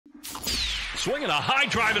Swinging a high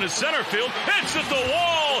drive into center field. It's at the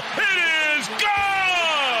wall. It is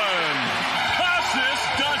gone! Casas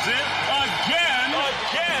does it again.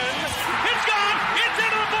 It's gone! It's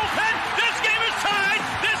into the bullpen! This game is tied!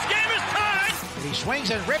 This game is tied! He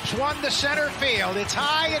swings and rips one to center field. It's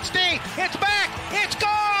high, it's deep, it's back, it's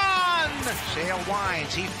gone! Sale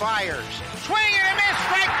winds, he fires. Swing and a miss,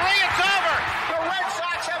 strike three, it's over! The Red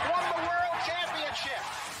Sox have won the World Championship!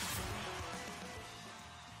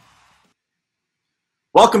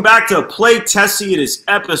 Welcome back to Play Tessie. It is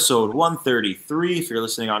episode 133. If you're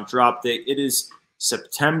listening on Drop Day, it is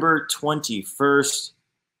September 21st.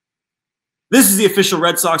 This is the official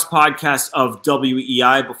Red Sox podcast of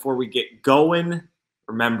WEI. Before we get going,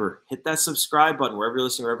 remember, hit that subscribe button wherever you're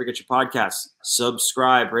listening, wherever you get your podcasts.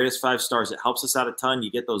 Subscribe, rate us 5 stars. It helps us out a ton.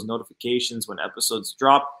 You get those notifications when episodes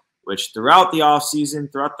drop, which throughout the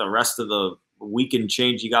offseason, throughout the rest of the week and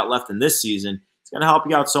change you got left in this season, going to help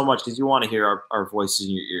you out so much because you want to hear our voices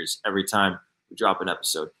in your ears every time we drop an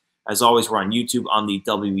episode. As always, we're on YouTube on the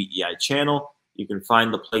WEI channel. You can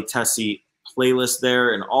find the Play Tessie playlist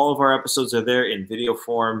there, and all of our episodes are there in video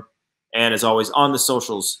form. And as always, on the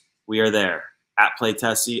socials, we are there at Play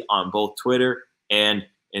Tessie on both Twitter and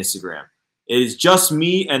Instagram. It is just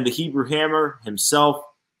me and the Hebrew Hammer himself,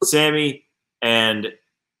 Sammy, and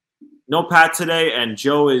no Pat today, and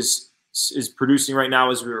Joe is producing right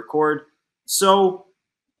now as we record. So,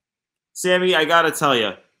 Sammy, I got to tell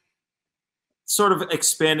you, sort of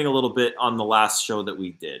expanding a little bit on the last show that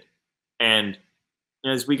we did. And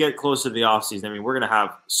as we get closer to the offseason, I mean, we're going to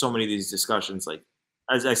have so many of these discussions. Like,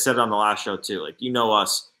 as I said on the last show, too, like, you know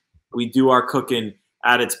us, we do our cooking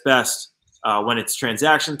at its best when it's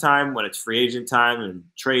transaction time, when it's free agent time, and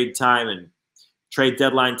trade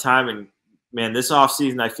deadline time. And, man, this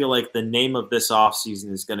offseason, I feel like the name of this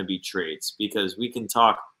offseason is going to be trades, because we can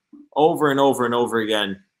talk over and over and over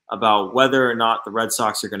again about whether or not the Red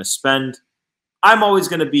Sox are going to spend. I'm always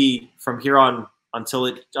going to be, from here on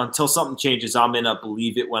until something changes, I'm in a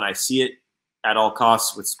believe it when I see it at all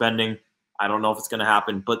costs with spending. I don't know if it's going to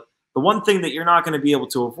happen, but the one thing that you're not going to be able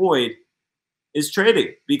to avoid is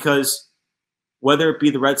trading, because whether it be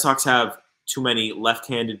the Red Sox have too many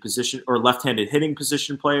left-handed hitting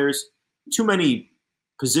position players, too many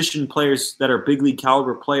position players that are big league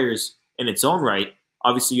caliber players in its own right.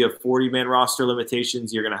 Obviously, you have 40-man roster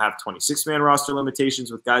limitations. You're going to have 26-man roster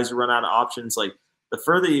limitations with guys who run out of options. Like, the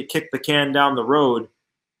further you kick the can down the road,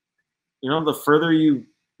 the further you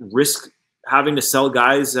risk having to sell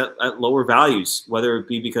guys at lower values, whether it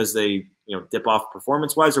be because they dip off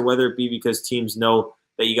performance-wise, or whether it be because teams know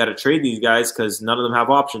that you got to trade these guys because none of them have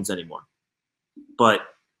options anymore. But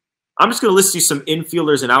I'm just going to list you some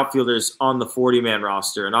infielders and outfielders on the 40-man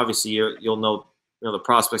roster, and obviously you'll know the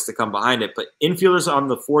prospects that come behind it. But infielders on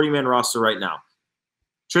the 40-man roster right now: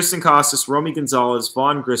 Triston Casas, Romy Gonzalez,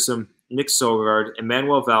 Vaughn Grissom, Nick Sogard,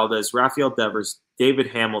 Emmanuel Valdez, Rafael Devers, David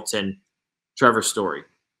Hamilton, Trevor Story.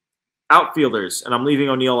 Outfielders, and I'm leaving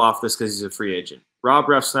O'Neill off this because he's a free agent: Rob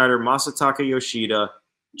Refsnyder, Masataka Yoshida,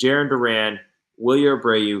 Jarren Duran, Wilyer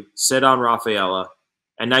Abreu, Cedon Rafaela.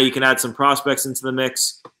 And now you can add some prospects into the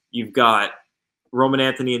mix. You've got Roman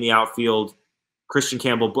Anthony in the outfield, Christian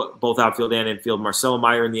Campbell, both outfield and infield, Marcelo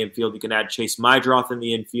Meyer in the infield. You can add Chase Mydroth in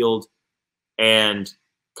the infield, and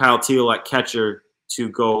Kyle Teel at catcher to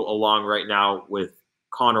go along right now with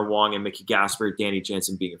Connor Wong and Mickey Gasper, Danny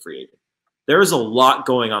Jansen being a free agent. There is a lot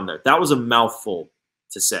going on there. That was a mouthful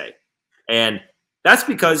to say. And that's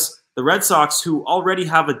because the Red Sox, who already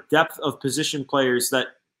have a depth of position players that,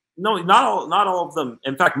 no, not all of them,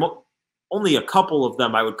 in fact, only a couple of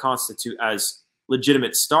them I would constitute as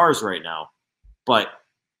legitimate stars right now. But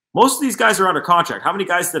most of these guys are under contract. How many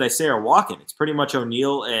guys did I say are walking? It's pretty much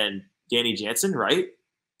O'Neill and Danny Jansen, right?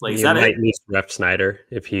 Like, is that it? Might lose Refsnyder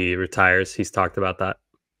if he retires. He's talked about that.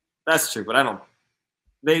 That's true, but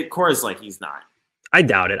Cora's like, he's not. I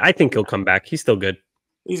doubt it. I think he'll come back. He's still good.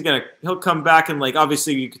 He'll come back, and like,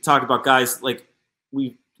 obviously you could talk about guys like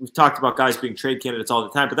we've talked about guys being trade candidates all the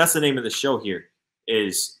time, but that's the name of the show here.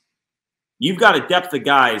 Is you've got a depth of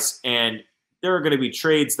guys, and there are going to be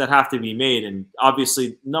trades that have to be made. And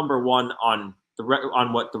obviously, number one on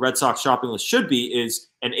what the Red Sox shopping list should be is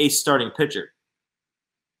an ace starting pitcher.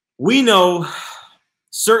 We know,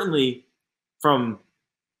 certainly from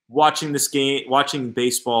watching this game, watching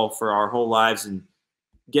baseball for our whole lives and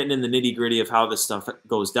getting in the nitty gritty of how this stuff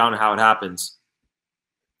goes down and how it happens,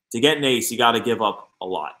 to get an ace, you got to give up a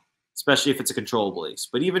lot, especially if it's a controllable ace.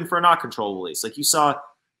 But even for a not controllable ace, like you saw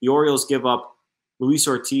the Orioles give up Luis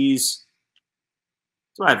Ortiz.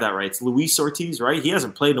 Do I have that right? It's Luis Ortiz, right? He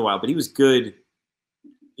hasn't played in a while, but he was good.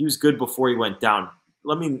 He was good before he went down.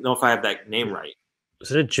 Let me know if I have that name right.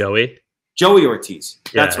 Was it a Joey? Joey Ortiz.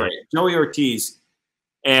 That's Yeah. right. Joey Ortiz.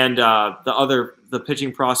 And the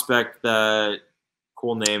pitching prospect, the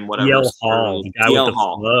cool name, whatever. DL Hall. The guy with the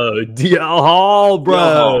Hall. flow. DL Hall, bro.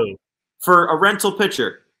 DL Hall. For a rental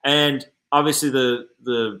pitcher. And obviously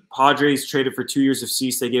the Padres traded for 2 years of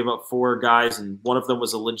cease. They gave up 4 guys, and one of them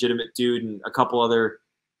was a legitimate dude and a couple other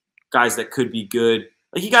guys that could be good.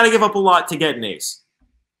 Like, you got to give up a lot to get an ace.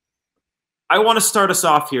 I want to start us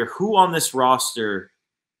off here. Who on this roster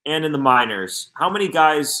and in the minors, how many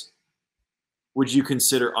guys would you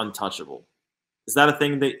consider untouchable? Is that a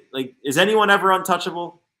thing that, like, is anyone ever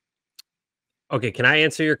untouchable? Okay, can I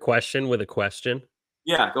answer your question with a question?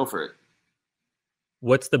 Yeah, go for it.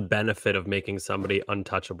 What's the benefit of making somebody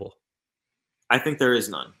untouchable? I think there is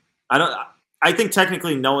none. I think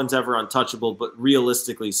technically no one's ever untouchable, but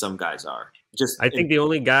realistically some guys are. I think the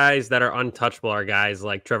only guys that are untouchable are guys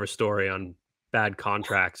like Trevor Story on bad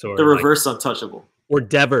contracts, or the reverse untouchable. Or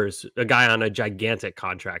Devers, a guy on a gigantic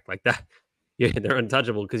contract like that. Yeah, they're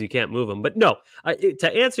untouchable because you can't move them. But no,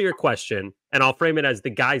 to answer your question, and I'll frame it as the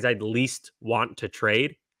guys I'd least want to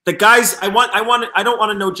trade. The guys I don't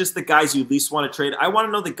want to know just the guys you least want to trade. I want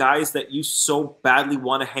to know the guys that you so badly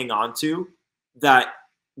want to hang on to that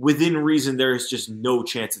within reason there is just no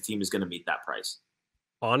chance the team is going to meet that price.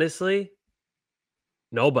 Honestly,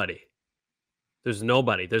 nobody. There's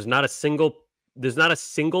nobody. There's not a single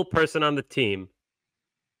person on the team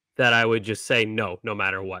that I would just say no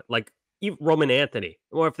matter what. Like even Roman Anthony,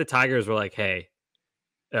 or if the Tigers were like, hey,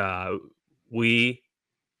 we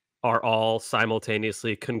are all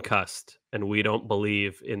simultaneously concussed and we don't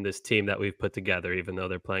believe in this team that we've put together, even though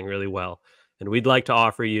they're playing really well. And we'd like to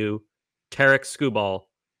offer you Tarik Skubal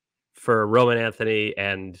for Roman Anthony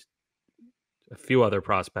and a few other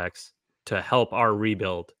prospects to help our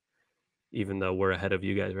rebuild, even though we're ahead of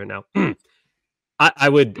you guys right now. I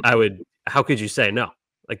would, how could you say no?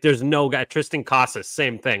 Like, there's no guy. Triston Casas,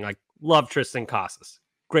 same thing. Like, love Triston Casas.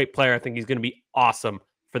 Great player. I think he's going to be awesome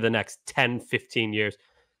for the next 10, 15 years.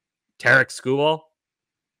 Tarik Skubal,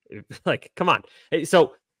 like, come on.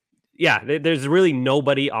 So, yeah, there's really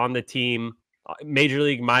nobody on the team, major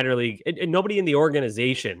league, minor league, and nobody in the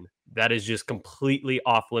organization that is just completely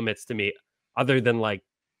off limits to me, other than, like,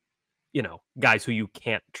 you know, guys who you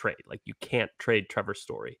can't trade. Like, you can't trade Trevor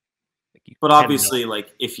Story. Like, but obviously,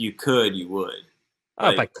 like, if you could, you would. Oh,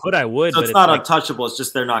 like, if I could, I would. So it's not untouchable. It's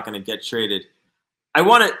just they're not going to get traded. I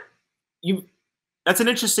want to you. That's an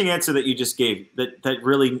interesting answer that you just gave. That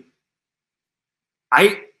really,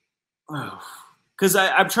 because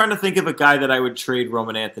I'm trying to think of a guy that I would trade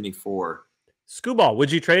Roman Anthony for. Skubal.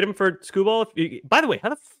 Would you trade him for Skubal? By the way,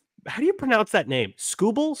 how do you pronounce that name?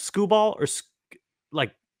 Skubal, or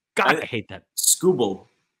like? God, I hate that. Skubal.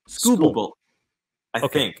 I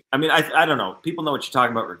think. I mean, I don't know. People know what you're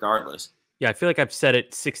talking about regardless. Yeah, I feel like I've said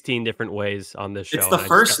it 16 different ways on this show. It's the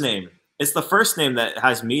first name. It's the first name that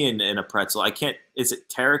has me in a pretzel. I can't. Is it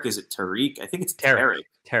Tarik? Is it Tarik? I think it's Tarik.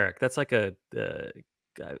 Tarik. That's like a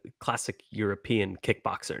classic European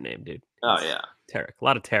kickboxer name, dude. Oh yeah, Tarik. A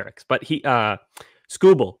lot of Tariks. But he,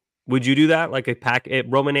 Skubal. Would you do that? Like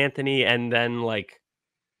Roman Anthony, and then like,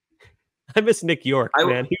 I miss Nick York,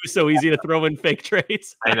 man. He was so easy to throw in fake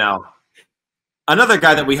trades. I know. Another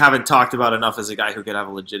guy that we haven't talked about enough as a guy who could have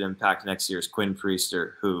a legit impact next year is Quinn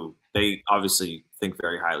Priester, who they obviously think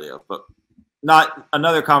very highly of, but not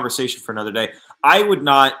another conversation for another day. I would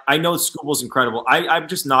not. I know Skubal's incredible. I'm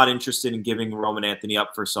just not interested in giving Roman Anthony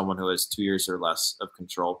up for someone who has 2 years or less of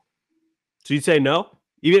control. So you'd say no?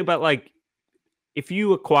 Even, but like, if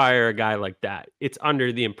you acquire a guy like that, it's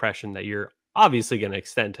under the impression that you're obviously going to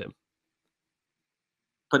extend him.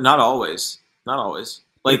 But not always. Not always.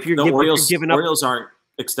 Like, the Orioles aren't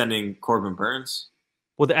extending Corbin Burns.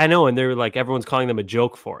 Well, I know, and they're like, everyone's calling them a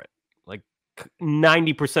joke for it. Like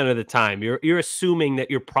 90% of the time, you're assuming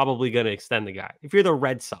that you're probably going to extend the guy. If you're the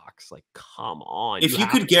Red Sox, like, come on. If you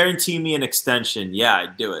could guarantee me an extension, yeah,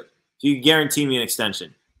 I'd do it. If you could guarantee me an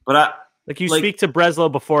extension. But you speak to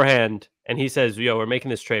Breslow beforehand, and he says, yo, we're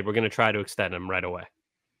making this trade. We're going to try to extend him right away.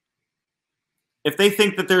 If they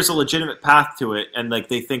think that there's a legitimate path to it, and like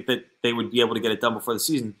they think that they would be able to get it done before the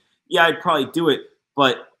season, yeah, I'd probably do it.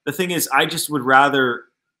 But the thing is, I just would rather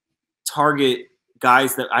target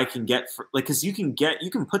guys that I can get for, like, because you can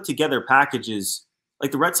put together packages. Like,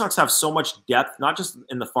 the Red Sox have so much depth, not just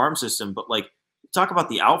in the farm system, but like, talk about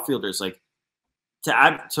the outfielders. Like, to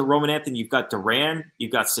add to Roman Anthony, you've got Duran,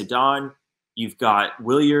 you've got Cedon, you've got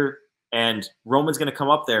Willier. And Roman's going to come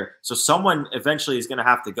up there. So someone eventually is going to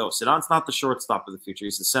have to go. Cedon's not the shortstop of the future.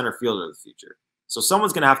 He's the center fielder of the future. So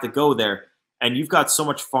someone's going to have to go there. And you've got so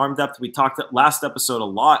much farm depth. We talked last episode a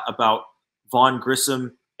lot about Vaughn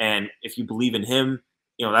Grissom and if you believe in him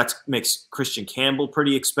that makes Christian Campbell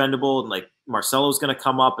pretty expendable, and like Marcelo's going to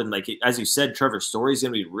come up, and like as you said, Trevor Story's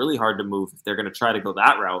going to be really hard to move if they're going to try to go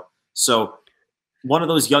that route. So one of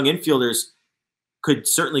those young infielders could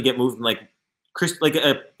certainly get moved. Like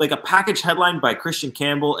a package headline by Christian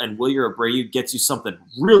Campbell and Wilyer Abreu gets you something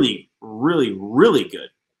really, really, really good.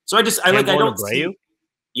 So I don't see.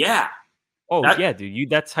 Yeah. Oh yeah, dude.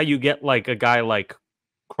 That's how you get like a guy like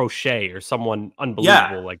Crochet or someone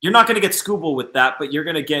unbelievable. Yeah, like you're not going to get Skubal with that, but you're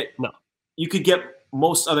going to get no. You could get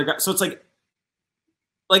most other guys. So it's like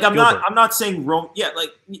I'm not saying Rome. Yeah,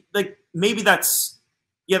 like maybe that's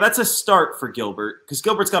a start for Gilbert because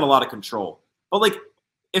Gilbert's got a lot of control. But like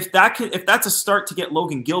if that's a start to get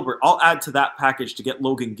Logan Gilbert, I'll add to that package to get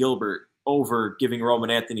Logan Gilbert over giving Roman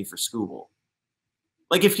Anthony for Skubal.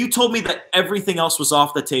 Like if you told me that everything else was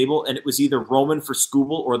off the table and it was either Roman for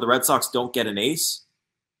Skubal or the Red Sox don't get an ace,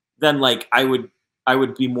 then like I would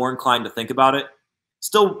be more inclined to think about it.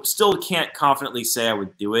 Still can't confidently say I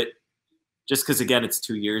would do it, just because again it's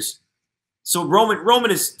 2 years. So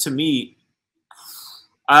Roman is to me,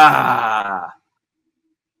 because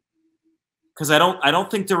I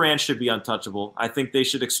don't think Duran should be untouchable. I think they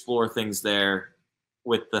should explore things there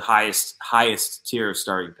with the highest tier of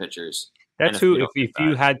starting pitchers. That's who. If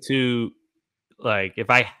you had to. Like, if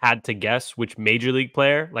I had to guess which major league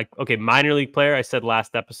player, like, okay, minor league player, I said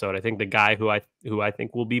last episode, I think the guy who I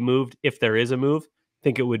think will be moved, if there is a move, I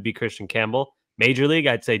think it would be Christian Campbell. Major league,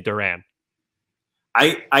 I'd say Duran.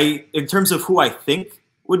 I in terms of who I think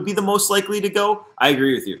would be the most likely to go, I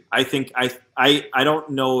agree with you. I think I don't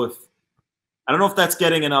know if that's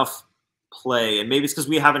getting enough play, and maybe it's because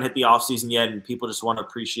we haven't hit the offseason yet, and people just want to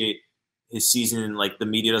appreciate his season, and like the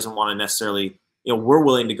media doesn't want to necessarily. We're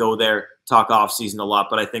willing to go there, talk off season a lot,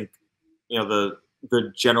 but I think, the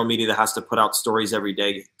general media that has to put out stories every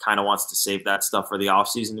day kind of wants to save that stuff for the off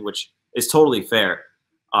season, which is totally fair.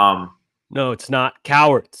 No, it's not.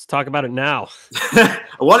 Cowards. Talk about it now. I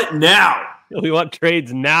want it now. We want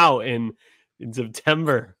trades now in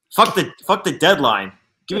September. Fuck the deadline.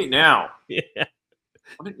 Give it now. Yeah. I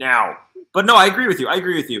want it now. But no, I agree with you.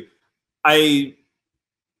 I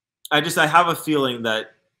have a feeling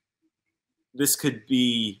that this could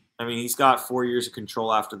be, he's got 4 years of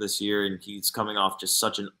control after this year, and he's coming off just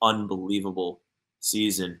such an unbelievable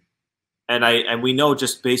season. And we know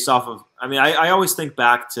just based off of, I always think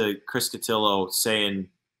back to Chris Cotillo saying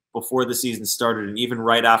before the season started, and even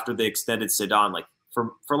right after they extended Cedon, like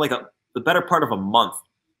for like the better part of a month,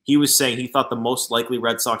 he was saying he thought the most likely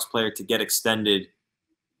Red Sox player to get extended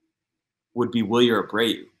would be Wilyer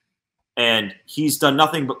Abreu. And he's done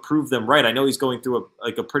nothing but prove them right. I know he's going through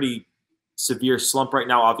a pretty severe slump right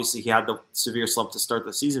now. Obviously, he had the severe slump to start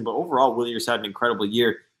the season, but overall, Willier's had an incredible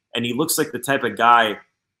year, and he looks like the type of guy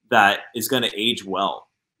that is going to age well.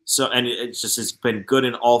 So, and it just has been good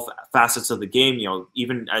in all facets of the game.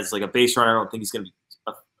 Even as like a base runner, I don't think he's going to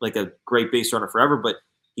be a great base runner forever, but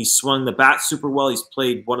he's swung the bat super well. He's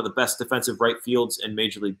played one of the best defensive right fields in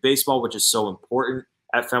Major League Baseball, which is so important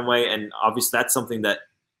at Fenway, and obviously that's something that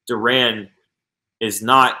Duran is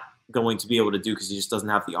not going to be able to do because he just doesn't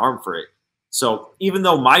have the arm for it. So even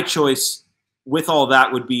though my choice with all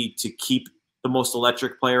that would be to keep the most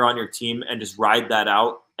electric player on your team and just ride that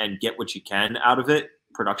out and get what you can out of it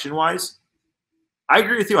production-wise, I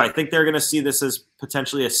agree with you. I think they're going to see this as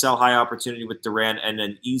potentially a sell-high opportunity with Duran and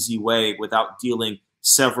an easy way without dealing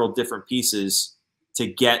several different pieces to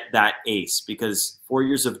get that ace, because 4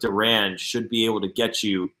 years of Duran should be able to get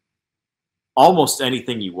you almost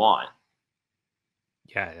anything you want.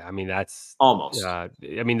 Yeah, that's almost.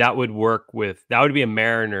 That would work with, that would be a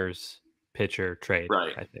Mariners pitcher trade,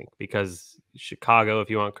 right? I think, because Chicago, if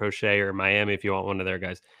you want Crochet, or Miami, if you want one of their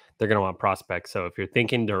guys, they're going to want prospects. So if you're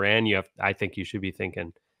thinking Duran, I think you should be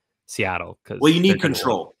thinking Seattle. Well, you need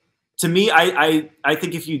control. To me, I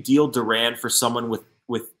think if you deal Duran for someone with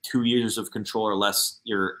 2 years of control or less,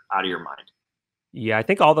 you're out of your mind. Yeah, I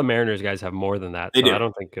think all the Mariners guys have more than that. They do. I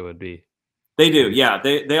don't think it would be. They do. Yeah,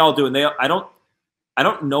 they all do, and I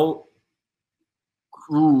don't know.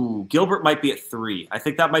 Ooh, Gilbert might be at 3. I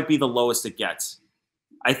think that might be the lowest it gets.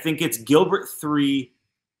 I think it's Gilbert 3,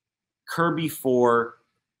 Kirby 4,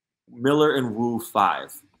 Miller and Wu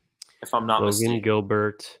 5, if I'm not mistaken. Logan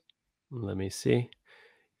Gilbert. Let me see.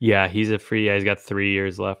 Yeah, he's a free. Yeah, he's got 3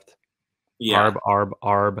 years left. Yeah.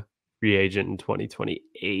 Arb, free agent in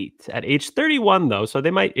 2028 at age 31, though, so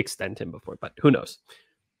they might extend him before, but who knows?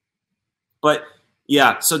 But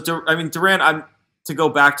yeah, so Duran, to go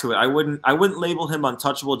back to it, I wouldn't label him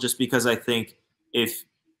untouchable just because I think if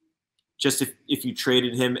you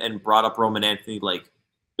traded him and brought up Roman Anthony, like,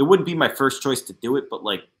 it wouldn't be my first choice to do it, but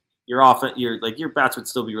like, your bats would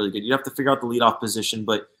still be really good. You'd have to figure out the leadoff position,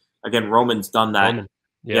 but again, Roman's done that.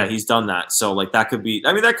 Yeah, he's done that. So like that could be.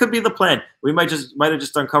 I mean, that could be the plan. We might have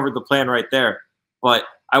just uncovered the plan right there. But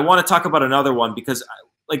I want to talk about another one because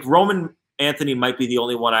like Roman Anthony might be the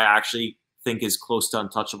only one I actually think is close to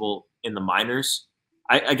untouchable in the minors.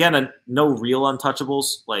 No real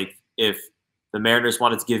untouchables. Like if the Mariners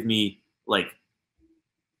wanted to give me like,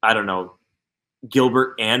 I don't know,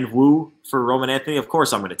 Gilbert and Wu for Roman Anthony, of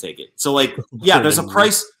course I'm going to take it. So like, yeah, there's a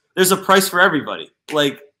price. There's a price for everybody.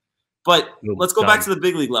 Like, but let's go back to the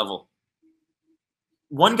big league level.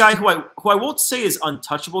 One guy who I won't say is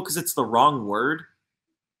untouchable because it's the wrong word,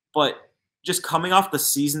 but just coming off the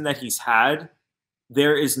season that he's had,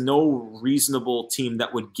 there is no reasonable team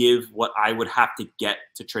that would give what I would have to get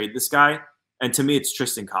to trade this guy. And to me, it's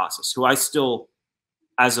Triston Casas, who I still,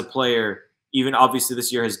 as a player, even obviously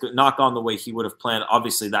this year has not gone the way he would have planned.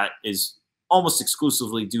 Obviously, that is almost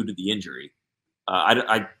exclusively due to the injury.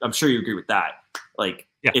 I'm sure you agree with that. Like,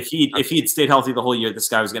 yeah. If he had stayed healthy the whole year, this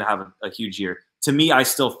guy was going to have a huge year. To me, I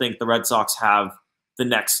still think the Red Sox have the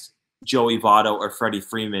next Joey Votto or Freddie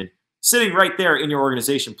Freeman sitting right there in your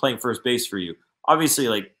organization playing first base for you. Obviously,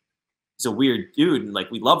 like, he's a weird dude, and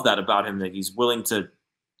like we love that about him, that he's willing to,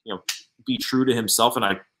 be true to himself, and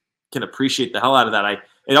I can appreciate the hell out of that.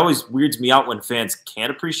 It always weirds me out when fans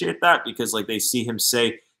can't appreciate that because like they see him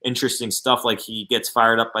say interesting stuff, like he gets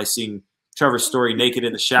fired up by seeing Trevor Story naked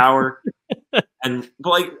in the shower. I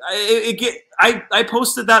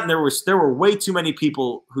posted that, and there were way too many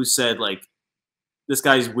people who said like, this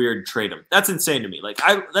guy's weird, trade him. That's insane to me. Like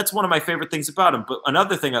that's one of my favorite things about him. But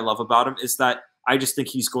another thing I love about him is that I just think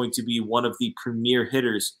he's going to be one of the premier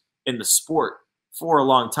hitters in the sport for a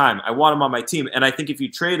long time. I want him on my team. And I think if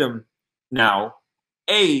you trade him now,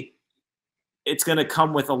 it's going to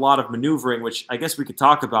come with a lot of maneuvering, which I guess we could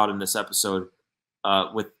talk about in this episode,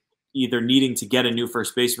 with either needing to get a new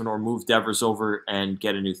first baseman or move Devers over and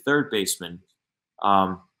get a new third baseman.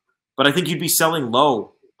 But I think you'd be selling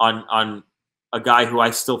low on a guy who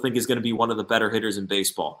I still think is going to be one of the better hitters in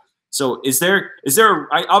baseball. So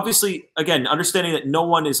obviously, again, understanding that no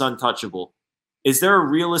one is untouchable, is there a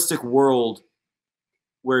realistic world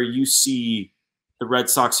where you see the Red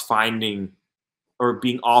Sox finding or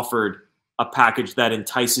being offered a package that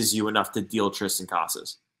entices you enough to deal Triston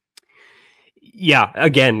Casas? Yeah,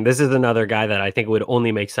 again, this is another guy that I think would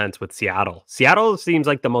only make sense with Seattle. Seattle seems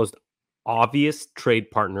like the most obvious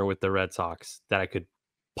trade partner with the Red Sox that I could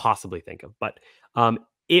possibly think of. But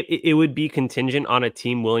it would be contingent on a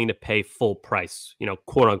team willing to pay full price,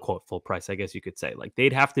 quote unquote full price, I guess you could say. Like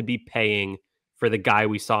they'd have to be paying for the guy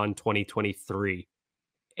we saw in 2023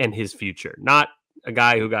 and his future, not a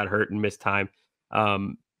guy who got hurt and missed time.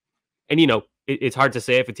 It's hard to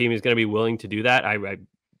say if a team is going to be willing to do that.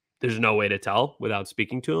 There's no way to tell without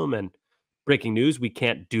speaking to him. And breaking news, we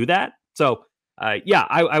can't do that. So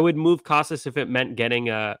I would move Casas if it meant getting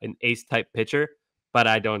an ace type pitcher, but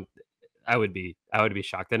I would be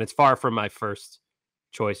shocked. And it's far from my first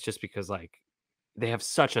choice just because like they have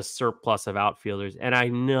such a surplus of outfielders. And I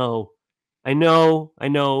know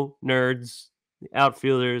nerds, the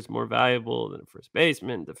outfielder is more valuable than a first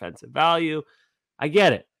baseman, defensive value. I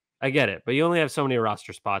get it. But you only have so many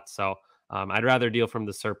roster spots. So I'd rather deal from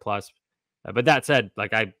the surplus. But that said,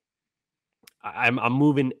 like I'm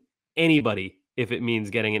moving anybody if it means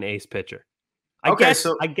getting an ace pitcher. I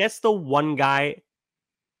guess the one guy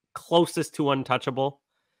closest to untouchable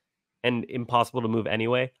and impossible to move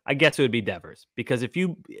anyway, I guess it would be Devers, because if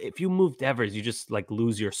you move Devers, you just like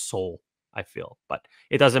lose your soul, I feel. But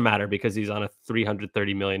it doesn't matter because he's on a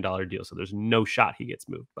 $330 million deal, so there's no shot he gets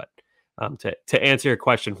moved. But to answer your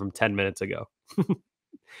question from 10 minutes ago,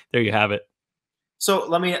 there you have it. So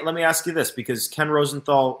let me ask you this, because Ken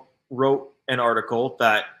Rosenthal wrote an article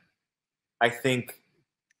that I think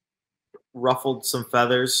ruffled some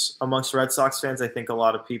feathers amongst Red Sox fans. I think a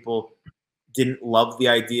lot of people didn't love the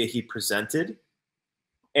idea he presented.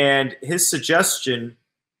 And his suggestion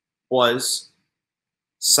was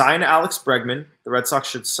sign Alex Bregman. The Red Sox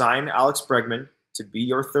should sign Alex Bregman to be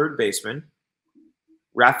your third baseman.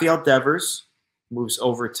 Rafael Devers moves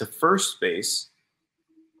over to first base.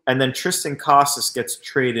 And then Triston Casas gets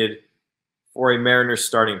traded for a Mariners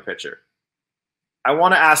starting pitcher. I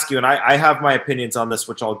want to ask you, and I have my opinions on this,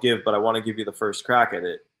 which I'll give, but I want to give you the first crack at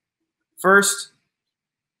it. First,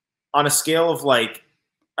 on a scale of like,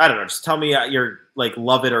 I don't know, just tell me your like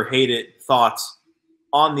love it or hate it thoughts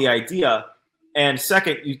on the idea. And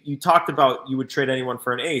second, you talked about you would trade anyone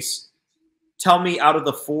for an ace. Tell me, out of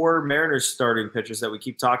the four Mariners starting pitchers that we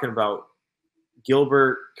keep talking about,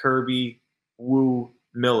 Gilbert, Kirby, Wu,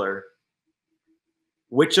 Miller,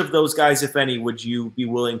 which of those guys, if any, would you be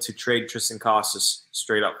willing to trade Triston Casas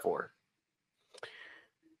straight up for?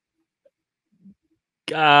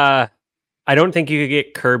 I don't think you could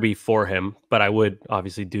get Kirby for him, but I would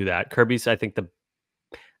obviously do that. Kirby's, I think,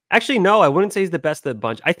 actually, no, I wouldn't say he's the best of the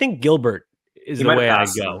bunch. I think Gilbert is the way I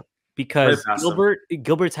go because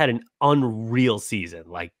Gilbert's had an unreal season.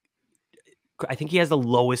 Like, I think he has the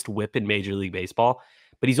lowest whip in Major League Baseball,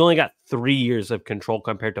 but he's only got 3 years of control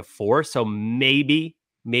compared to 4. So maybe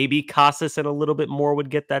Casas and a little bit more would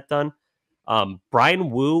get that done.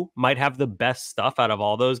 Brian Wu might have the best stuff out of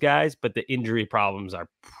all those guys, but the injury problems are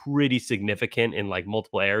pretty significant in like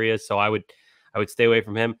multiple areas. So I would stay away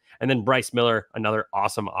from him. And then Bryce Miller, another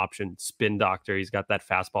awesome option, spin doctor. He's got that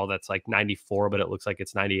fastball that's like 94, but it looks like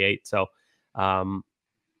it's 98. So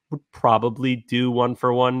would probably do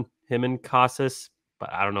 1-for-1 him and Casas,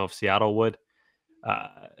 but I don't know if Seattle would.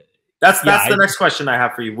 That's the next question I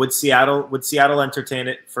have for you. Would Seattle entertain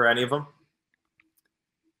it for any of them?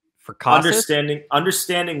 For Casas?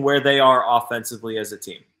 Understanding where they are offensively as a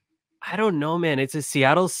team. I don't know, man.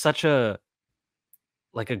 Seattle's such a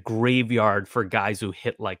graveyard for guys who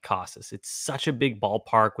hit like Casas. It's such a big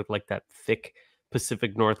ballpark with like that thick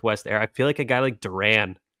Pacific Northwest air. I feel like a guy like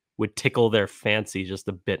Duran would tickle their fancy just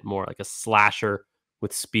a bit more, like a slasher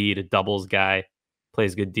with speed, a doubles guy,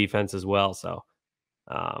 plays good defense as well. So,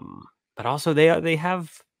 but also they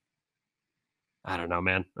have, I don't know,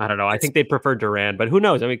 man. I don't know. I think they prefer Duran, but who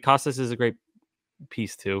knows? I mean, Casas is a great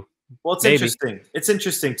piece too. Well, it's interesting. It's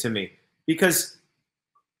interesting to me because,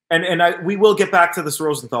 we will get back to this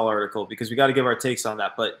Rosenthal article because we got to give our takes on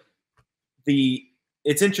that. But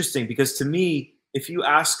it's interesting because to me, if you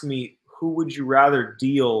ask me, who would you rather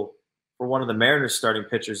deal for one of the Mariners starting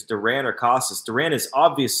pitchers, Duran or Casas? Duran is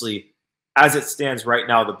obviously, as it stands right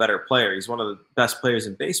now, the better player. He's one of the best players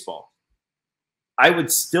in baseball. I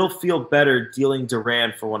would still feel better dealing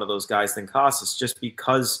Duran for one of those guys than Casas just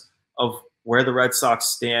because of where the Red Sox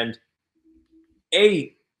stand,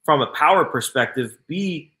 A, from a power perspective,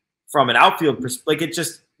 B, from an outfield perspective. Like, it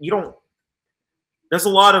just, you don't, there's a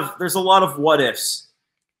lot of what ifs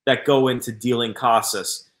that go into dealing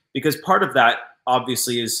Casas because part of that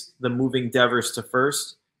obviously is the moving Devers to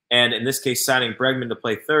first, and in this case, signing Bregman to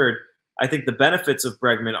play third. I think the benefits of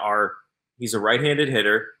Bregman are he's a right-handed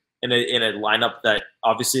hitter in a lineup that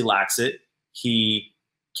obviously lacks it. He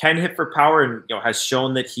can hit for power and has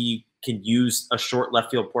shown that he can use a short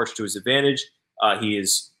left field porch to his advantage. He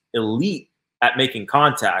is elite at making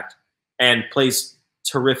contact and plays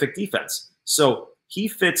terrific defense. So he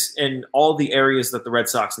fits in all the areas that the Red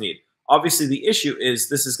Sox need. Obviously, the issue is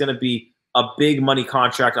this is going to be a big money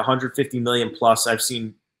contract, $150 million plus. I've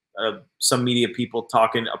seen some media people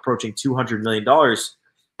approaching $200 million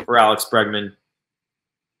for Alex Bregman.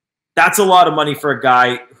 That's a lot of money for a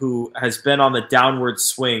guy who has been on the downward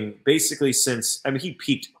swing basically since, I mean, he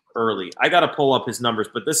peaked early. I got to pull up his numbers,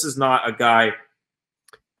 but this is not a guy.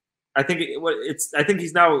 I think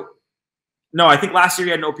he's now. No, I think last year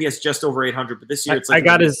he had an OPS just over 800, but this year it's like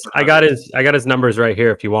I got his numbers right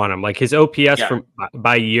here if you want them. Like his OPS from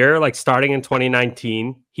by year, like starting in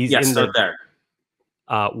 2019, he's in there.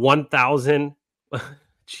 1,000.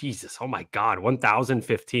 Jesus, oh my God,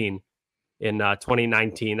 1,015 in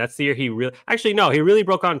 2019. That's the year he really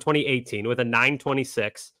broke out in 2018 with a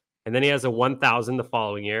 926, and then he has a 1,000 the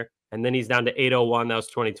following year, and then he's down to 801. That was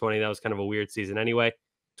 2020. That was kind of a weird season anyway.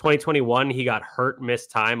 2021, he got hurt, missed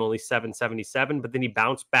time, only 777, but then he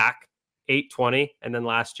bounced back 820, and then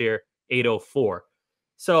last year 804.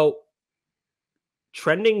 So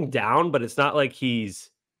trending down, but it's not like he's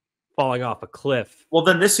falling off a cliff. Well,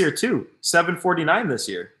 then this year too, 749 this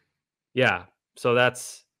year. Yeah, so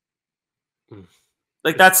that's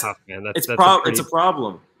tough, man. It's a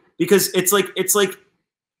problem because it's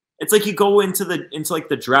like you go into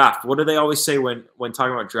the draft. What do they always say when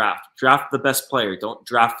talking about draft? Draft the best player. Don't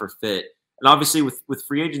draft for fit. And obviously with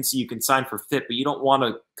free agency, you can sign for fit, but you don't want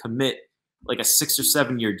to commit like a 6 or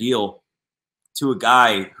 7 year deal to a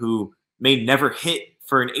guy who may never hit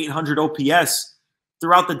for an 800 OPS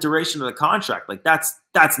throughout the duration of the contract. Like that's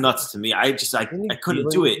nuts to me. I couldn't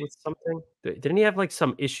do it. With something? Didn't he have like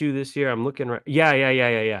some issue this year? I'm looking right.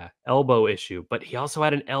 Yeah. Elbow issue, but he also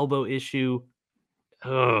had an elbow issue.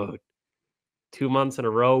 Oh, 2 months in a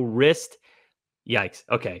row. Wrist. Yikes.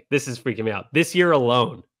 Okay. This is freaking me out. This year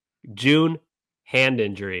alone, June, hand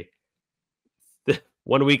injury.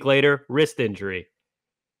 1 week later, wrist injury.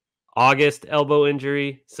 August, elbow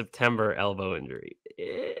injury. September, elbow injury.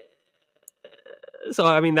 So,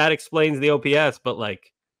 I mean, that explains the OPS, but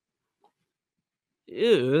like,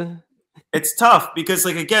 ew. It's tough because,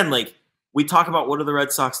 like, again, like we talk about what do the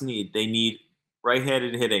Red Sox need? They need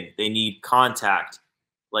right-handed hitting. They need contact.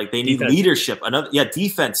 Like they need leadership.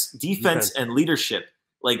 Defense and leadership.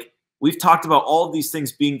 Like we've talked about all of these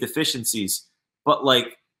things being deficiencies, but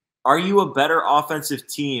like, are you a better offensive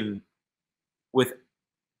team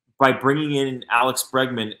by bringing in Alex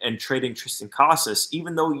Bregman and trading Triston Casas?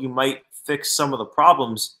 Even though you might fix some of the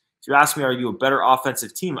problems, if you ask me, are you a better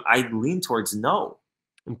offensive team? I lean towards no.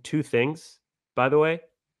 And two things, by the way,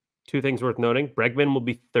 worth noting. Bregman will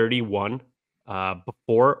be 31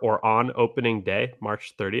 before or on opening day,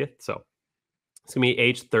 March 30th. So it's going to be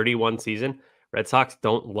age 31 season. Red Sox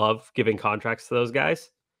don't love giving contracts to those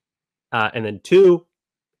guys. And then two,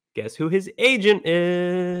 guess who his agent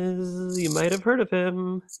is? You might have heard of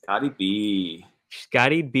him. Scotty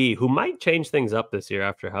B, who might change things up this year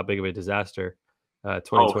after how big of a disaster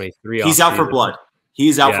 2023. He's out for blood.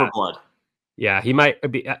 He's out for blood. Yeah, he might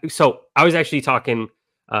be. So I was actually talking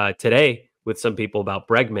today with some people about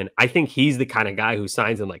Bregman. I think he's the kind of guy who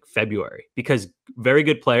signs in like February, because very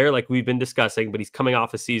good player, like we've been discussing, but he's coming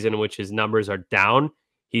off a season in which his numbers are down.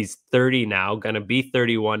 He's 30 now, going to be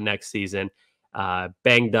 31 next season,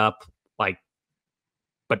 banged up,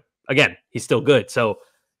 but again, he's still good. So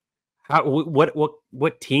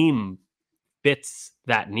what team fits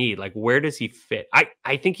that need? Like, where does he fit?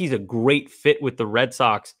 I think he's a great fit with the Red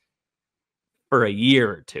Sox for a year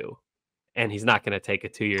or two, and he's not going to take a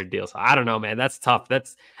 2-year deal. So I don't know, man. That's tough.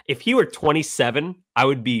 If he were 27, I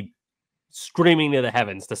would be screaming to the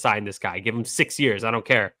heavens to sign this guy. Give him 6 years. I don't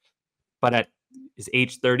care. But at his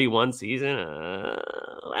age 31 season,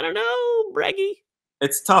 I don't know, Breggy.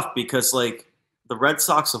 It's tough because like the Red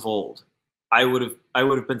Sox of old, I would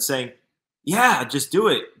have been saying, yeah, just do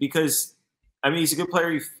it, because I mean he's a good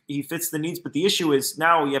player. He fits the needs, but the issue is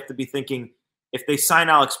now you have to be thinking, if they sign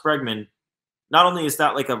Alex Bregman, not only is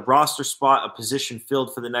that like a roster spot, a position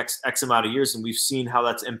filled for the next X amount of years, and we've seen how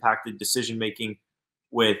that's impacted decision-making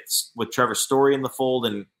with Trevor Story in the fold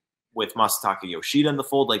and with Masataka Yoshida in the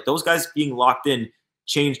fold. Like those guys being locked in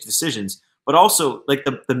changed decisions. But also, like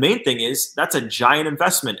the main thing is that's a giant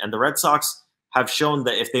investment, and the Red Sox have shown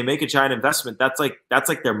that if they make a giant investment, that's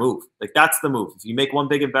like their move. Like that's the move. If you make one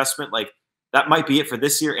big investment, like that might be it for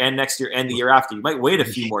this year and next year and the year after. You might wait a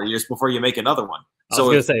few more years before you make another one. I was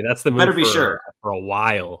going to say, that's the move. Better be sure. For a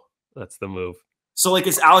while, that's the move. So, like,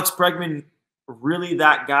 is Alex Bregman really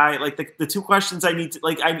that guy? Like, the two questions I need to,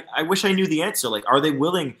 like, I wish I knew the answer. Like, are they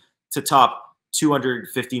willing to top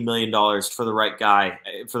 $250 million for the right guy,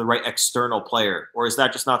 for the right external player? Or is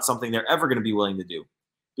that just not something they're ever going to be willing to do?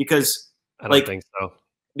 Because, I don't think so.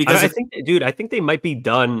 Because I think they might be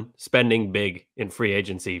done spending big in free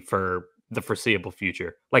agency for the foreseeable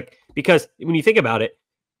future. Like, because when you think about it,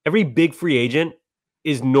 every big free agent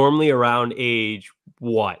is normally around age,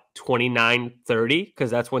 29, 30, because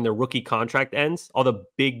that's when their rookie contract ends. All the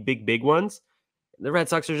big ones. The Red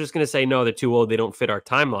Sox are just going to say, no, they're too old. They don't fit our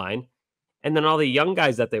timeline. And then all the young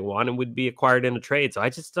guys that they want and would be acquired in a trade. So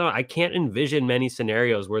I can't envision many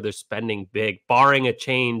scenarios where they're spending big, barring a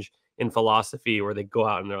change in philosophy where they go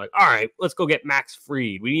out and they're like, all right, let's go get Max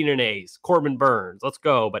Fried. We need an ace. Corbin Burns. Let's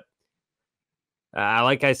go. But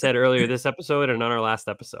like I said earlier this episode and on our last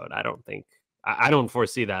episode, I don't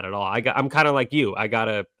foresee that at all. I'm kind of like you. I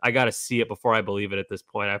gotta see it before I believe it at this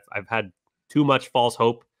point. I've had too much false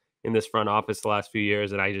hope in this front office the last few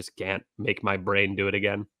years, and I just can't make my brain do it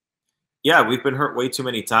again. Yeah, we've been hurt way too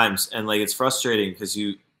many times, and like it's frustrating because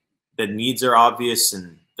the needs are obvious,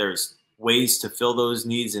 and there's ways to fill those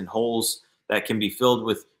needs and holes that can be filled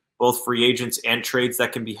with both free agents and trades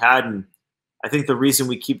that can be had. And I think the reason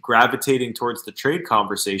we keep gravitating towards the trade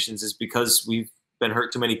conversations is because we've been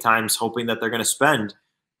hurt too many times hoping that they're going to spend,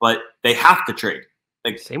 but they have to trade.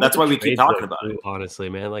 Like that's why we keep talking about it. Honestly,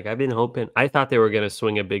 man, like I've been hoping. I thought they were going to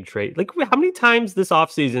swing a big trade. Like how many times this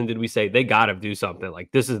offseason did we say they got to do something?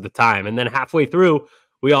 Like this is the time. And then halfway through,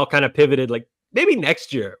 we all kind of pivoted. Like maybe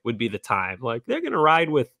next year would be the time. Like they're going to ride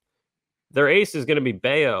with their ace is going to be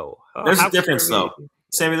Bayo. There's a difference though,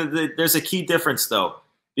 Sammy. There's a key difference though,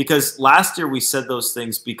 because last year we said those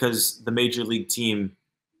things because the major league team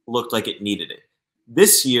looked like it needed it.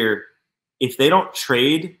 This year, if they don't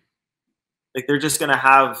trade, like they're just gonna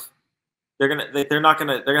have, they're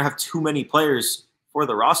gonna have too many players for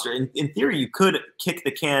the roster. In theory, you could kick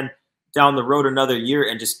the can down the road another year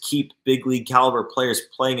and just keep big league caliber players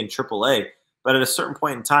playing in AAA. But at a certain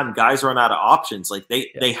point in time, guys run out of options. Like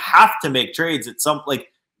they have to make trades at some,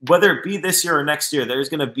 like whether it be this year or next year. There's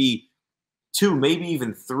gonna be 2, maybe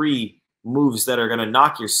even 3 moves that are gonna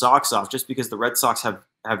knock your socks off just because the Red Sox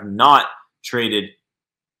have not traded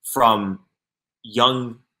from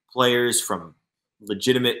young players, from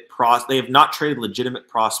legitimate they have not traded legitimate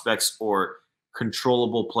prospects or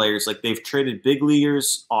controllable players. Like they've traded big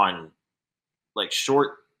leaguers on like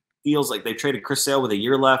short deals. Like they've traded Chris Sale with a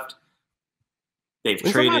year left. They've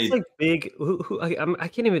traded like big. I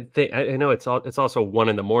can't even think. I know it's also 1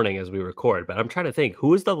 a.m. as we record, but I'm trying to think who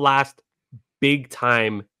was the last big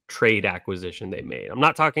time trade acquisition they made. I'm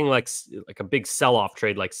not talking like a big sell off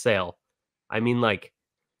trade like Sale. I mean like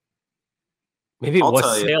maybe it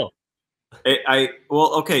was Sale.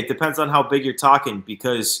 Well, okay, depends on how big you're talking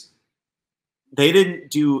because they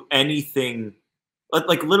didn't do anything.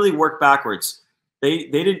 Like literally work backwards. They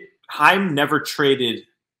didn't. Heim never traded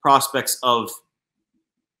prospects of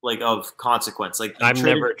consequence. Like I've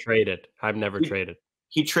never traded.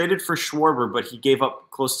 He traded for Schwarber, but he gave up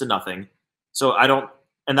close to nothing. So I don't,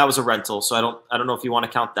 and that was a rental. So I don't know if you want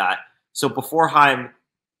to count that. So before Heim,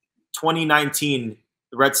 2019,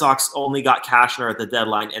 the Red Sox only got Cashner at the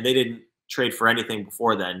deadline, and they didn't trade for anything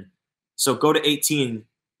before then. So go to 18,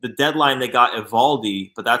 the deadline they got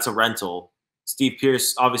Evaldi, but that's a rental. Steve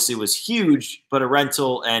Pearce obviously was huge, but a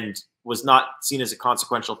rental and was not seen as a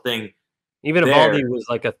consequential thing. Even Evaldi was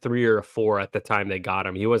like a 3 or a 4 at the time they got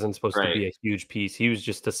him. He wasn't supposed to be a huge piece. He was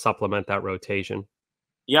just to supplement that rotation.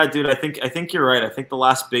 Yeah, dude, I think you're right. I think the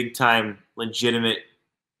last big time legitimate,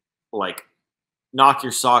 like, knock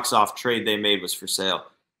your socks off trade they made was for Sale.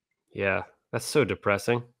 Yeah, that's so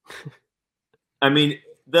depressing. I mean,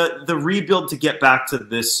 the rebuild to get back to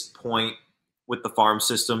this point with the farm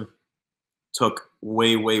system took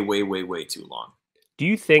way too long. Do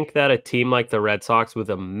you think that a team like the Red Sox with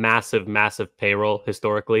a massive payroll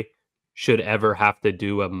historically should ever have to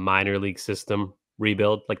do a minor league system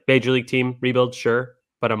rebuild? Like major league team rebuild, sure,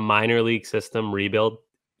 but a minor league system rebuild?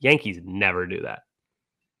 Yankees never do that.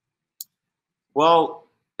 Well,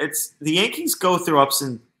 it's the Yankees go through ups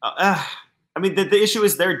and I mean, the issue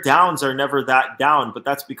is their downs are never that down, but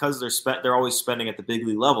that's because they're always spending at the big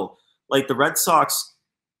league level. Like the Red Sox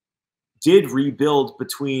did rebuild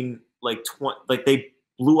between they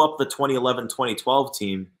blew up the 2011-2012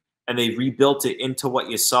 team and they rebuilt it into what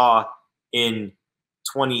you saw in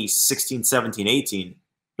 2016, 17, 18.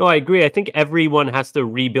 No, I agree. I think everyone has to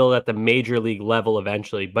rebuild at the major league level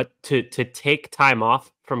eventually, but to take time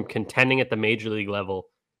off from contending at the major league level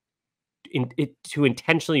to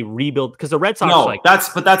intentionally rebuild, because the Red Sox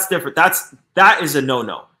that's different. That is a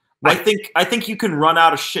no-no. Right. I think you can run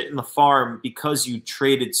out of shit in the farm because you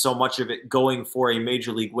traded so much of it going for a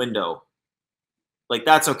major league window. Like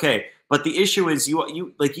that's okay. But the issue is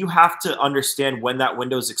you have to understand when that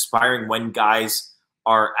window is expiring, when guys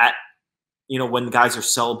are at, when guys are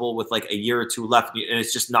sellable with like a year or two left, and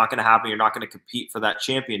it's just not going to happen. You're not going to compete for that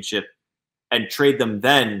championship and trade them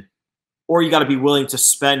then. Or you got to be willing to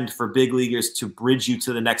spend for big leaguers to bridge you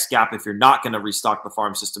to the next gap if you're not going to restock the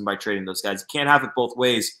farm system by trading those guys. You can't have it both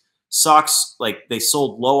ways. Sox, they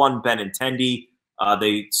sold low on Benintendi.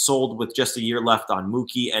 They sold with just a year left on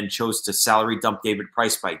Mookie and chose to salary dump David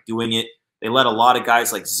Price by doing it. They let a lot of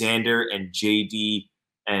guys like Xander and JD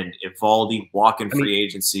and Evaldi walk in free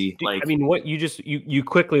agency. What you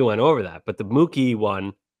quickly went over that, but the Mookie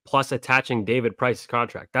one plus attaching David Price's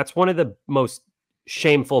contract, that's one of the most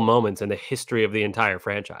shameful moments in the history of the entire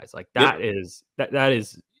franchise. Like that is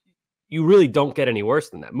you really don't get any worse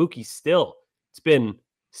than that. Mookie still, it's been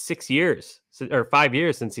 6 years or 5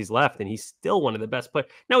 years since he's left, and he's still one of the best players.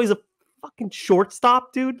 Now he's a fucking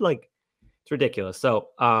shortstop, dude. Like it's ridiculous. So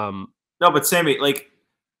no, but Sammy,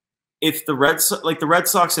 if the Red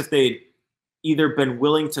Sox, if they'd either been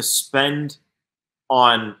willing to spend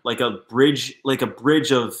on a bridge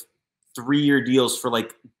of 3-year deals for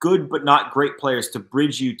good but not great players to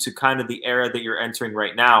bridge you to kind of the era that you're entering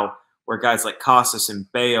right now, where guys like Casas and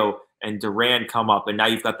Bayo and Duran come up, and now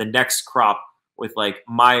you've got the next crop with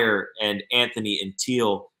Meyer and Anthony and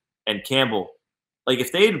Teal and Campbell.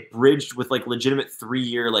 If they had bridged with legitimate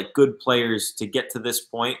 3-year good players to get to this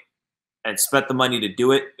point and spent the money to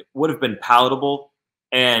do it, it would have been palatable.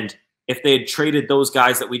 And if they had traded those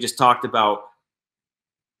guys that we just talked about,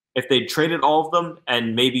 if they traded all of them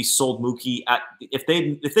and maybe sold Mookie if they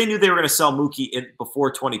knew they were going to sell Mookie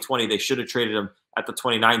before 2020, they should have traded him at the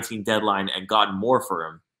 2019 deadline and gotten more for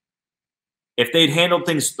him. If they'd handled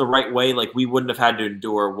things the right way, we wouldn't have had to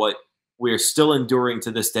endure what we're still enduring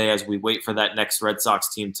to this day as we wait for that next Red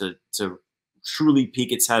Sox team to truly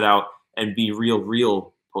peek its head out and be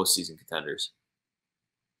real postseason contenders.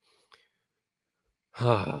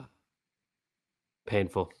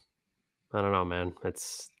 Painful. I don't know, man.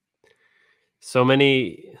 It's so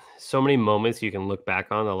many moments you can look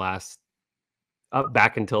back on the last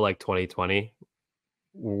back until 2020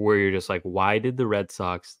 where you're just like, why did the Red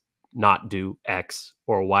Sox not do X,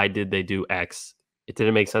 or why did they do X? It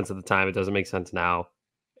didn't make sense at the time. It doesn't make sense now.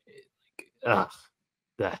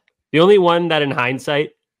 The only one that in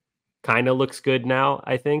hindsight kind of looks good now,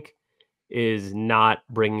 I think, is not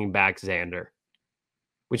bringing back Xander,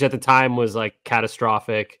 which at the time was like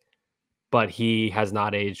catastrophic, but he has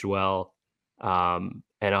not aged well. And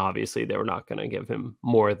obviously they were not going to give him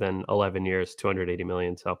more than 11 years, 280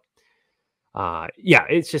 million. So yeah,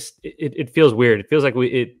 it's just, it feels weird. It feels like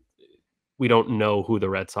we don't know who the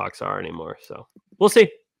Red Sox are anymore. So we'll see.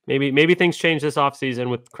 Maybe things change this offseason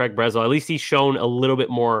with Craig Breslow. At least he's shown a little bit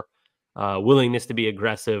more willingness to be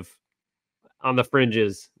aggressive on the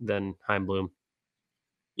fringes than Chaim Bloom.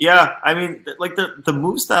 Yeah, I mean, like the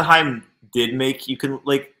moves that Chaim did make, you can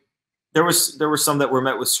like there were some that were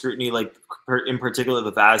met with scrutiny, like in particular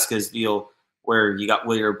the Vasquez deal where you got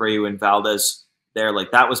Wilyer Abreu and Valdez there.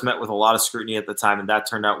 Like that was met with a lot of scrutiny at the time, and that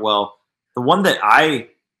turned out well. The one that I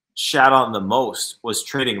shat on the most was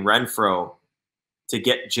trading Renfroe to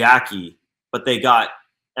get Jackie, but they got,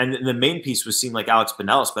 and the main piece was seemed like Alex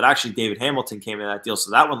Pinellas, but actually David Hamilton came in that deal,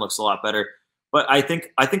 so that one looks a lot better. But I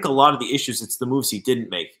think a lot of the issues, it's the moves he didn't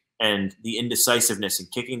make and the indecisiveness and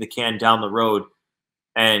kicking the can down the road.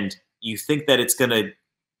 And you think that it's going to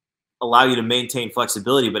allow you to maintain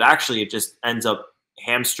flexibility, but actually it just ends up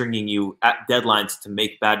hamstringing you at deadlines to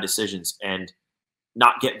make bad decisions and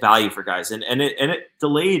not get value for guys. And it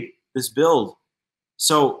delayed this build.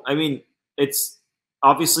 So, I mean, it's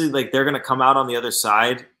obviously like they're going to come out on the other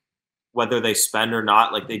side, whether they spend or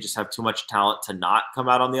not. Like they just have too much talent to not come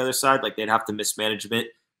out on the other side. Like they'd have to mismanage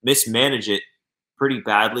it pretty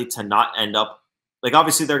badly to not end up like,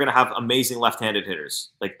 obviously they're going to have amazing left-handed hitters.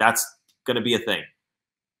 Like that's going to be a thing,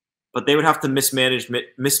 but they would have to mismanage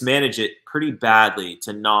it pretty badly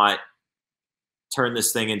to not turn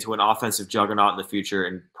this thing into an offensive juggernaut in the future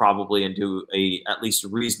and probably into a at least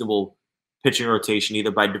reasonable pitching rotation,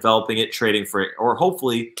 either by developing it, trading for it, or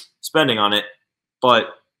hopefully spending on it. But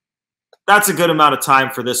that's a good amount of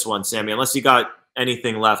time for this one, Sammy, unless you got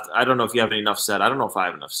anything left. I don't know if you have enough said. I don't know if I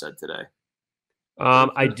have enough said today.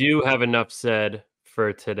 I do have enough said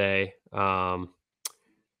for today. I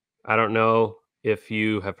don't know if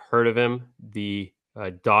you have heard of him. The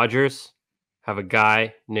Dodgers have a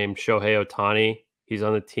guy named Shohei Ohtani. He's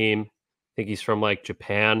on the team. I think he's from like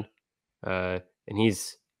Japan. And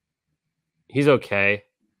he's okay.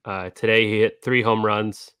 Today he hit 3 home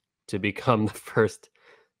runs to become the first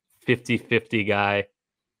 50-50 guy.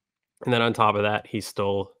 And then on top of that, he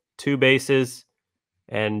stole 2 bases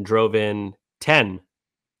and drove in 10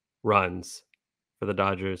 runs for the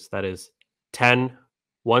Dodgers. That is 10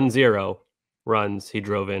 runs he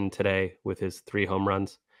drove in today with his 3 home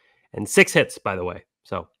runs and 6 hits, by the way.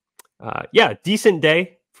 So, yeah, decent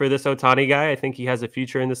day for this Ohtani guy. I think he has a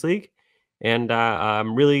future in this league. And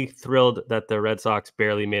I'm really thrilled that the Red Sox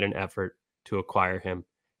barely made an effort to acquire him.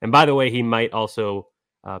 And by the way, he might also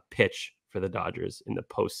pitch for the Dodgers in the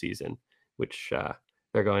postseason, which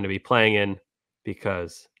they're going to be playing in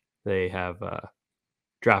because they have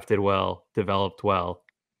drafted well, developed well,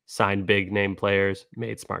 signed big name players,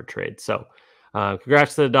 made smart trades. So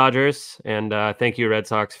congrats to the Dodgers. And thank you, Red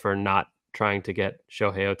Sox, for not trying to get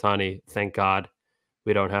Shohei Ohtani. Thank God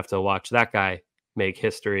we don't have to watch that guy make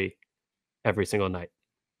history every single night.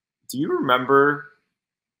 Do you remember?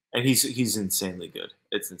 And he's insanely good.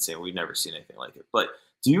 It's insane. We've never seen anything like it. But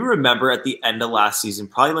do you remember at the end of last season,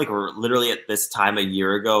 probably like or literally at this time a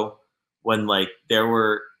year ago, when like there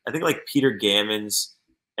were, I think like Peter Gammons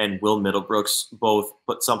and Will Middlebrooks both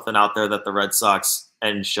put something out there that the Red Sox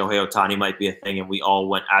and Shohei Ohtani might be a thing, and we all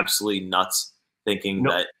went absolutely nuts thinking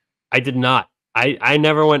that. I did not. I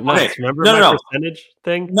never went nuts. Okay. Remember No. percentage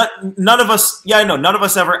thing? None of us. Yeah, I know. None of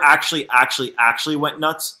us ever actually went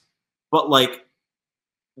nuts. But like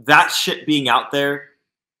that shit being out there,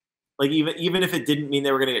 like even if it didn't mean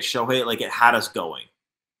they were gonna get Shohei, like it had us going.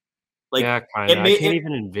 Like yeah, kind of. I can't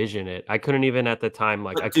even envision it. I couldn't even at the time.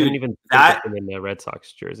 Like I couldn't even think of him in the Red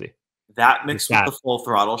Sox jersey. That mixed with the full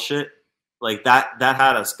throttle shit, like that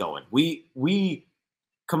had us going. We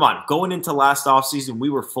come on, going into last offseason, we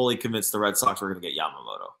were fully convinced the Red Sox were going to get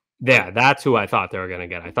Yamamoto. Yeah, that's who I thought they were going to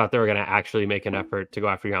get. I thought they were going to actually make an effort to go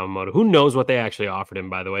after Yamamoto. Who knows what they actually offered him,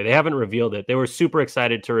 by the way. They haven't revealed it. They were super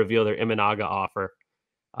excited to reveal their Imanaga offer,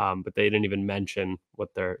 but they didn't even mention what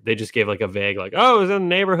they just gave like a vague, like, oh, it was in the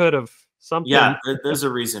neighborhood of something. Yeah, there's a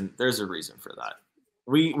reason. There's a reason for that.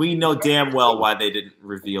 We know damn well why they didn't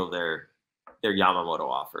reveal their Yamamoto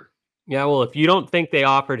offer. Yeah, well, if you don't think they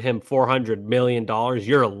offered him $400 million,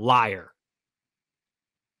 you're a liar.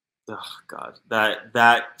 Oh, God.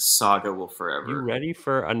 That saga will forever. You ready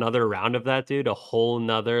for another round of that, dude? A whole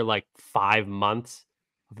nother, like, 5 months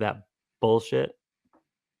of that bullshit?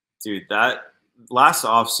 Dude, that last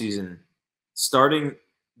offseason, starting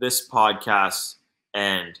this podcast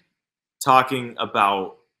and talking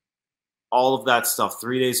about all of that stuff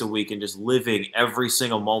 3 days a week and just living every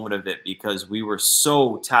single moment of it because we were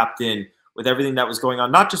so tapped in with everything that was going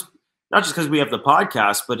on. Not just because we have the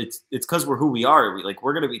podcast, but it's because we're who we are.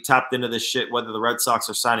 We're going to be tapped into this shit, whether the Red Sox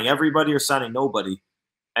are signing everybody or signing nobody,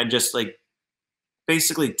 and just like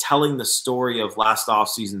basically telling the story of last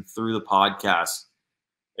offseason through the podcast.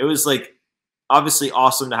 It was like obviously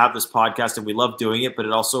awesome to have this podcast, and we love doing it, but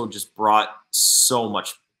it also just brought so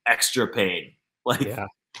much extra pain. Yeah.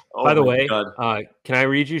 Oh By the way, God. Can I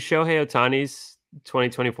read you Shohei Ohtani's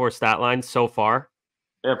 2024 stat line so far?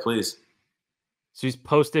 Yeah, please. So he's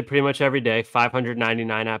posted pretty much every day,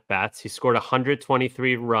 599 at-bats. He scored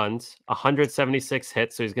 123 runs, 176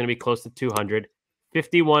 hits, so he's going to be close to 200,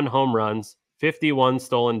 51 home runs, 51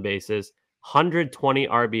 stolen bases, 120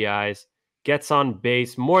 RBIs, gets on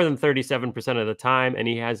base more than 37% of the time, and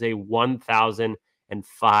he has a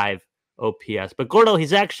 1,005 OPS. But Gordo,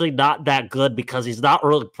 he's actually not that good because he's not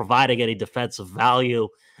really providing any defensive value.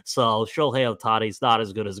 So Shohei Ohtani's not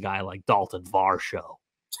as good as a guy like Dalton Varsho.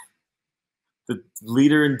 The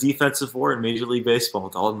leader in defensive war in Major League Baseball,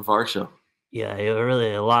 Dalton Varsho. Yeah,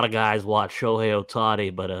 really, a lot of guys watch Shohei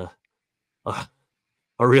Ohtani, but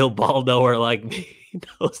a real ball knower like me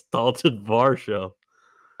knows Dalton Varsho.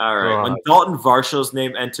 All right. When Dalton Varsho's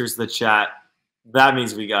name enters the chat, that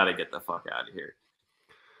means we got to get the fuck out of here.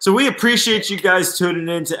 So we appreciate you guys tuning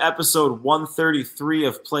in to episode 133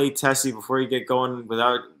 of Play Tessie. Before you get going,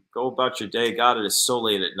 go about your day. God, it is so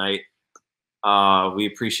late at night. We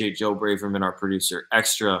appreciate Joe Braverman, our producer,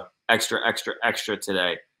 extra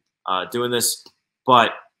today doing this.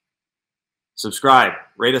 But subscribe,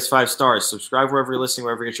 rate us 5 stars, subscribe wherever you're listening,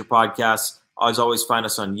 wherever you get your podcasts. Always find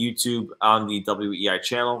us on YouTube on the WEI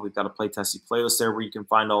channel. We've got a Play Tessie playlist there where you can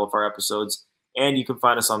find all of our episodes, and you can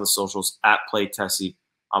find us on the socials at Play Tessie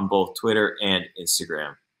on both Twitter and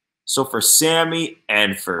Instagram. So for Sammy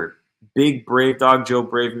and for Big Brave Dog Joe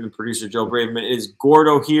Braverman, producer Joe Braverman, it is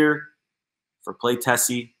Gordo here for Play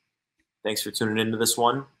Tessie. Thanks for tuning into this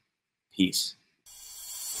one. Peace.